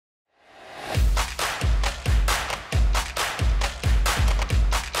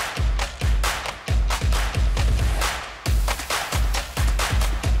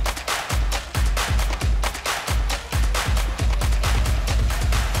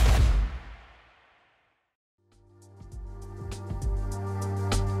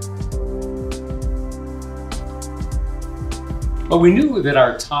But we knew that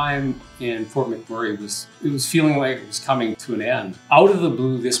our time in Fort McMurray was feeling like it was coming to an end. Out of the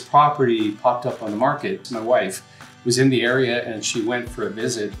blue, this property popped up on the market. My wife was in the area and she went for a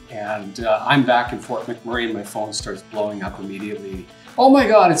visit, and I'm back in Fort McMurray and my phone starts blowing up immediately. Oh my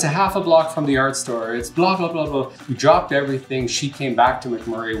God, it's a half a block from the art store. It's blah, blah, blah, blah. We dropped everything. She came back to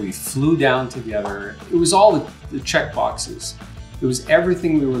McMurray. We flew down together. It was all the check boxes. It was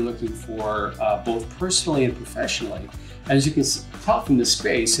everything we were looking for, both personally and professionally. As you can tell from the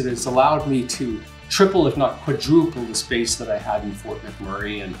space, it has allowed me to triple, if not quadruple, the space that I had in Fort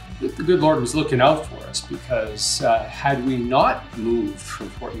McMurray. And the good Lord was looking out for us, because had we not moved from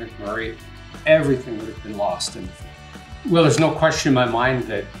Fort McMurray, everything would have been lost in the field. Well, there's no question in my mind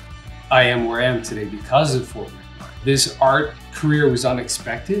that I am where I am today because of Fort McMurray. This art career was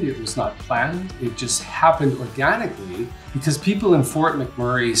unexpected. It was not planned. It just happened organically because people in Fort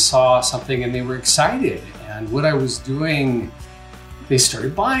McMurray saw something and they were excited. And what I was doing, they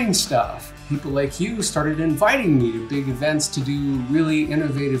started buying stuff. People like you started inviting me to big events to do really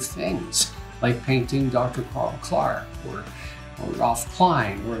innovative things, like painting Dr. Carl Clark or Ralph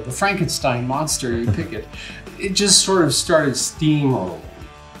Klein or the Frankenstein monster, you pick it. It just sort of started steamrolling,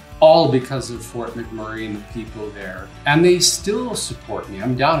 all because of Fort McMurray and the people there. And they still support me.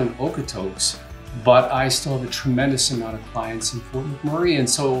 I'm down in Okotoks, but I still have a tremendous amount of clients in Fort McMurray. And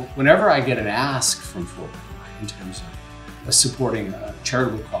so whenever I get an ask from Fort McMurray in terms of supporting a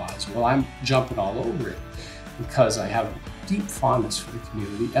charitable cause, well, I'm jumping all over it because I have deep fondness for the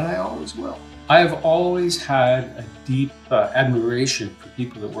community, and I always will. I have always had a deep admiration for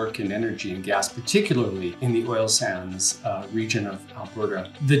people that work in energy and gas, particularly in the oil sands region of Alberta.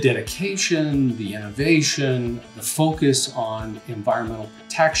 The dedication, the innovation, the focus on environmental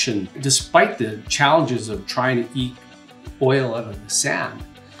protection, despite the challenges of trying to eke oil out of the sand,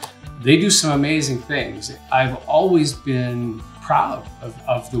 they do some amazing things. I've always been proud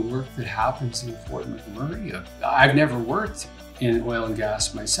of the work that happens in Fort McMurray. I've never worked in oil and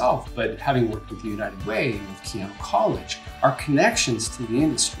gas myself, but having worked with the United Way and with Keano College, our connections to the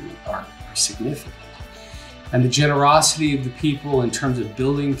industry are significant. And the generosity of the people in terms of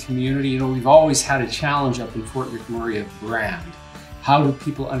building community, you know, we've always had a challenge up in Fort McMurray of brand. How do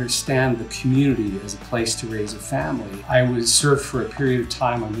people understand the community as a place to raise a family? I was served for a period of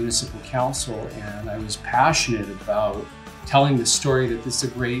time on municipal council, and I was passionate about telling the story that this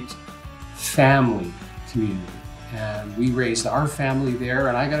is a great family community. And we raised our family there.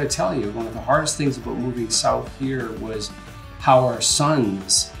 And I got to tell you, one of the hardest things about moving south here was how our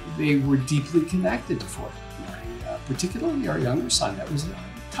sons, they were deeply connected to Fort McMurray, particularly our younger son. That was a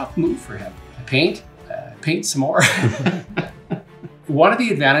tough move for him. Paint some more. One of the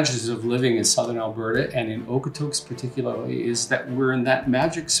advantages of living in southern Alberta, and in Okotoks particularly, is that we're in that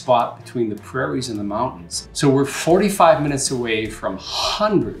magic spot between the prairies and the mountains. So we're 45 minutes away from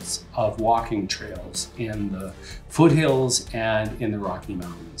hundreds of walking trails in the foothills and in the Rocky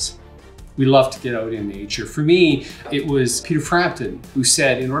Mountains. We love to get out in nature. For me, it was Peter Frampton who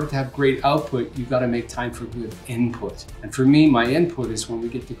said, in order to have great output, you've got to make time for good input. And for me, my input is when we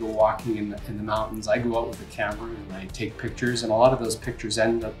get to go walking in the mountains. I go out with a camera and I take pictures, and a lot of those pictures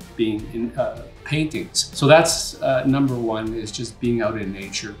end up being in paintings. So that's number one, is just being out in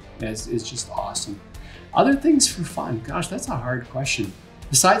nature. It's just awesome. Other things for fun, gosh, that's a hard question.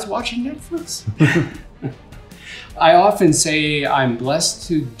 Besides watching Netflix. I often say I'm blessed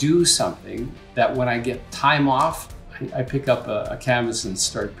to do something that when I get time off, I pick up a canvas and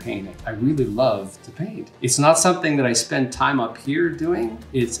start painting. I really love to paint. It's not something that I spend time up here doing.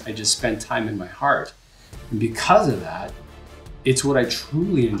 I just spend time in my heart. And because of that, it's what I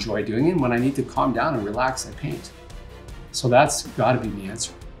truly enjoy doing. And when I need to calm down and relax, I paint. So that's gotta be the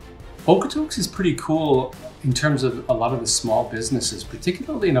answer. Okotoks is pretty cool in terms of a lot of the small businesses,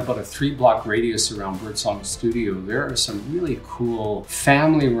 particularly in about a 3-block radius around Birdsong Studio. There are some really cool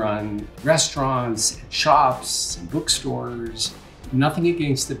family-run restaurants and shops and bookstores. Nothing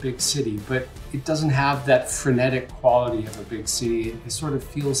against the big city, but it doesn't have that frenetic quality of a big city. It sort of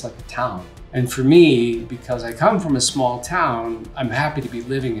feels like a town. And for me, because I come from a small town, I'm happy to be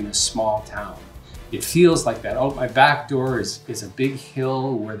living in a small town. It feels like that. Out my back door is a big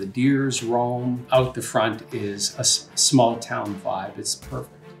hill where the deers roam. Out the front is a small town vibe. It's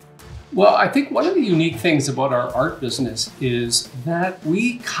perfect. Well, I think one of the unique things about our art business is that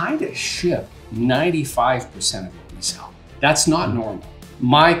we kind of ship 95% of what we sell. That's not normal.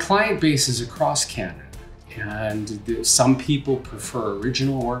 My client base is across Canada, and some people prefer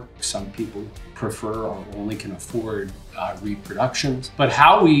original work, some people prefer or only can afford reproductions. But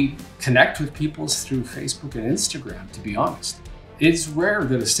how we connect with people is through Facebook and Instagram, to be honest. It's rare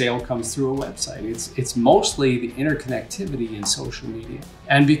that a sale comes through a website. It's mostly the interconnectivity in social media.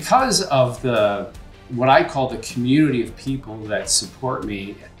 And because of what I call the community of people that support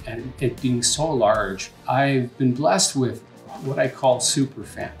me, and it being so large, I've been blessed with what I call super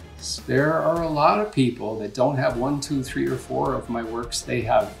fans. There are a lot of people that don't have 1, 2, 3, or 4 of my works. They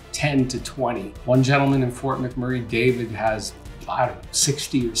have 10 to 20. One gentleman in Fort McMurray, David, has, I don't know,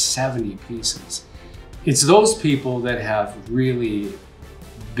 60 or 70 pieces. It's those people that have really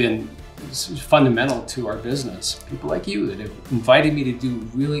been fundamental to our business. People like you that have invited me to do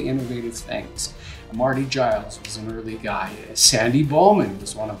really innovative things. Marty Giles was an early guy. Sandy Bowman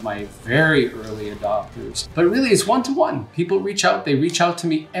was one of my very early adopters. But really, it's one-to-one. People reach out, they reach out to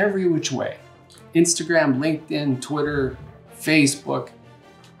me every which way. Instagram, LinkedIn, Twitter, Facebook.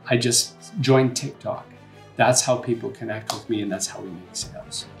 I just joined TikTok. That's how people connect with me, and that's how we make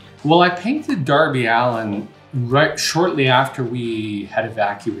sales. Well, I painted Darby Allen right shortly after we had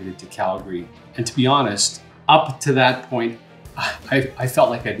evacuated to Calgary. And to be honest, up to that point, I felt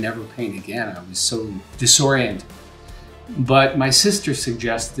like I'd never paint again. I was so disoriented. But my sister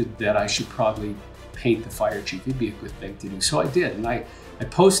suggested that I should probably paint the fire chief. It'd be a good thing to do. So I did. And I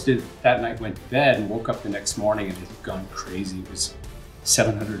posted that night, went to bed, and woke up the next morning and it had gone crazy. It was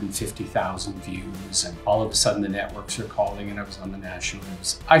 750,000 views, and all of a sudden the networks are calling, and I was on the national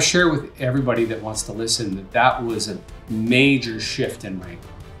news. I share with everybody that wants to listen that was a major shift in my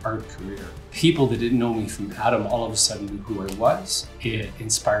art career. People that didn't know me from Adam all of a sudden knew who I was. It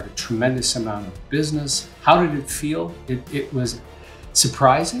inspired a tremendous amount of business. How did it feel? It was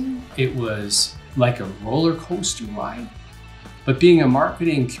surprising. It was like a roller coaster ride. But being a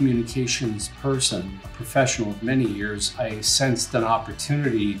marketing communications person, a professional of many years, I sensed an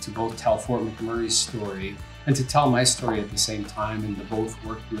opportunity to both tell Fort McMurray's story and to tell my story at the same time, and they both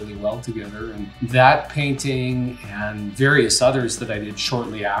worked really well together. And that painting and various others that I did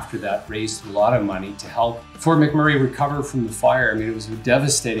shortly after that raised a lot of money to help Fort McMurray recover from the fire. I mean, it was a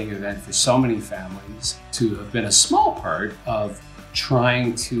devastating event for so many families. To have been a small part of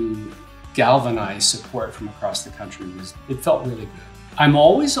trying to galvanize support from across the country, it felt really good. I'm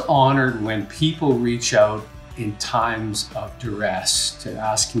always honored when people reach out in times of duress to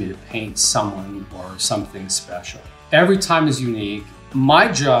ask me to paint someone or something special. Every time is unique.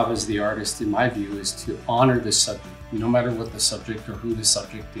 My job as the artist, in my view, is to honor the subject, no matter what the subject or who the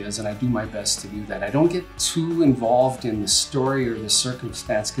subject is, and I do my best to do that. I don't get too involved in the story or the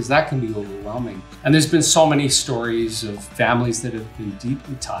circumstance, because that can be overwhelming. And there's been so many stories of families that have been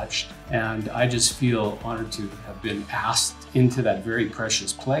deeply touched, and I just feel honored to have been asked into that very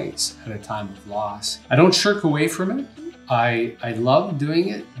precious place at a time of loss. I don't shirk away from it. I love doing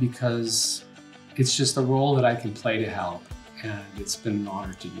it because it's just a role that I can play to help, and it's been an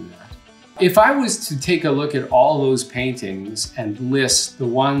honor to do that. If I was to take a look at all those paintings and list the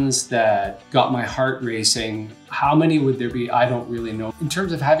ones that got my heart racing, how many would there be? I don't really know. In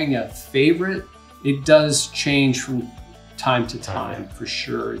terms of having a favorite, it does change from time to time, for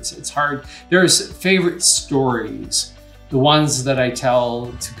sure. It's hard. There's favorite stories, the ones that I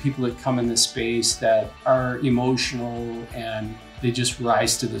tell to people that come in the space that are emotional and they just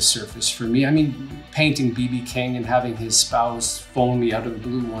rise to the surface for me. I mean, painting B.B. King and having his spouse phone me out of the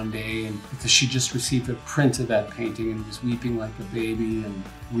blue one day, and because she just received a print of that painting and was weeping like a baby, and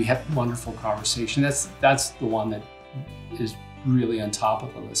we had a wonderful conversation. That's the one that is really on top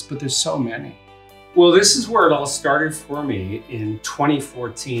of the list, but there's so many. Well, this is where it all started for me in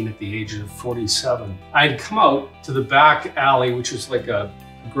 2014 at the age of 47. I had come out to the back alley, which was like a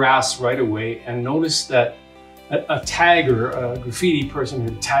grass right away, and noticed that a tagger, a graffiti person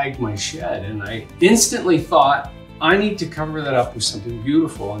had tagged my shed, and I instantly thought, I need to cover that up with something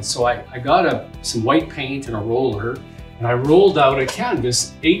beautiful. And so I got some white paint and a roller, and I rolled out a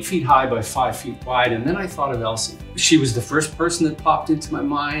canvas 8 feet high by 5 feet wide, and then I thought of Elsie. She was the first person that popped into my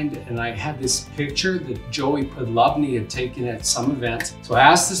mind, and I had this picture that Joey Podlubny had taken at some event. So I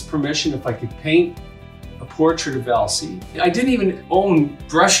asked this permission if I could paint a portrait of Elsie. I didn't even own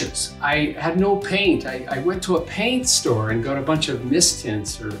brushes. I had no paint. I went to a paint store and got a bunch of mist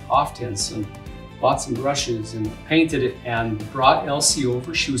tints or off tints and bought some brushes and painted it and brought Elsie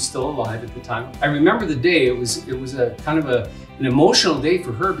over. She was still alive at the time. I remember the day. It was a kind of an emotional day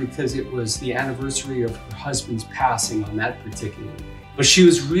for her because it was the anniversary of her husband's passing on that particular day. But she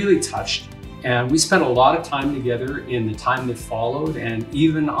was really touched. And we spent a lot of time together in the time that followed, and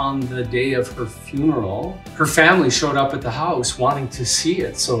even on the day of her funeral, her family showed up at the house wanting to see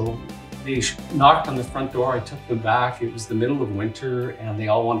it. So they knocked on the front door, I took them back. It was the middle of winter and they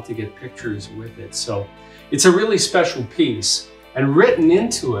all wanted to get pictures with it. So it's a really special piece. And written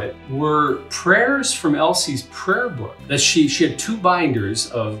into it were prayers from Elsie's prayer book. That she had 2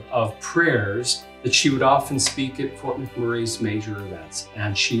 binders of prayers that she would often speak at Fort McMurray's major events.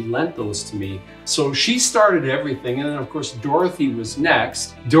 And she lent those to me. So she started everything. And then of course, Dorothy was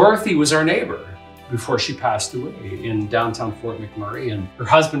next. Dorothy was our neighbor before she passed away in downtown Fort McMurray. And her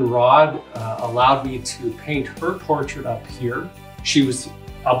husband, Rod, allowed me to paint her portrait up here. She was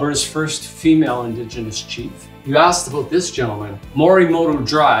Alberta's first female Indigenous chief. You asked about this gentleman. Morimoto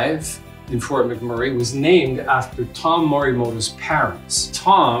Drive in Fort McMurray was named after Tom Morimoto's parents.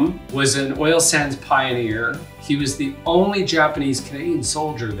 Tom was an oil sands pioneer. He was the only Japanese-Canadian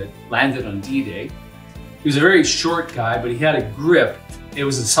soldier that landed on D-Day. He was a very short guy, but he had a grip. It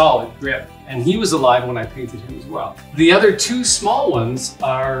was a solid grip. And he was alive when I painted him as well. The other 2 small ones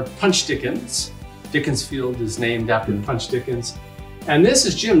are Punch Dickens. Dickens Field is named after Punch Dickens. And this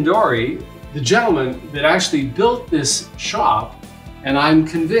is Jim Dory, the gentleman that actually built this shop. And I'm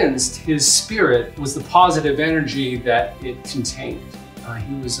convinced his spirit was the positive energy that it contained.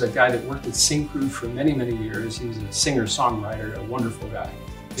 He was a guy that worked at Syncrude for many, many years. He was a singer-songwriter, a wonderful guy.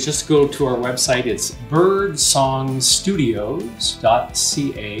 Just go to our website, it's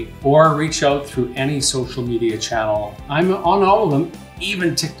birdsongstudios.ca, or reach out through any social media channel. I'm on all of them,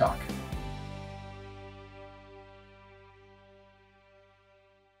 even TikTok.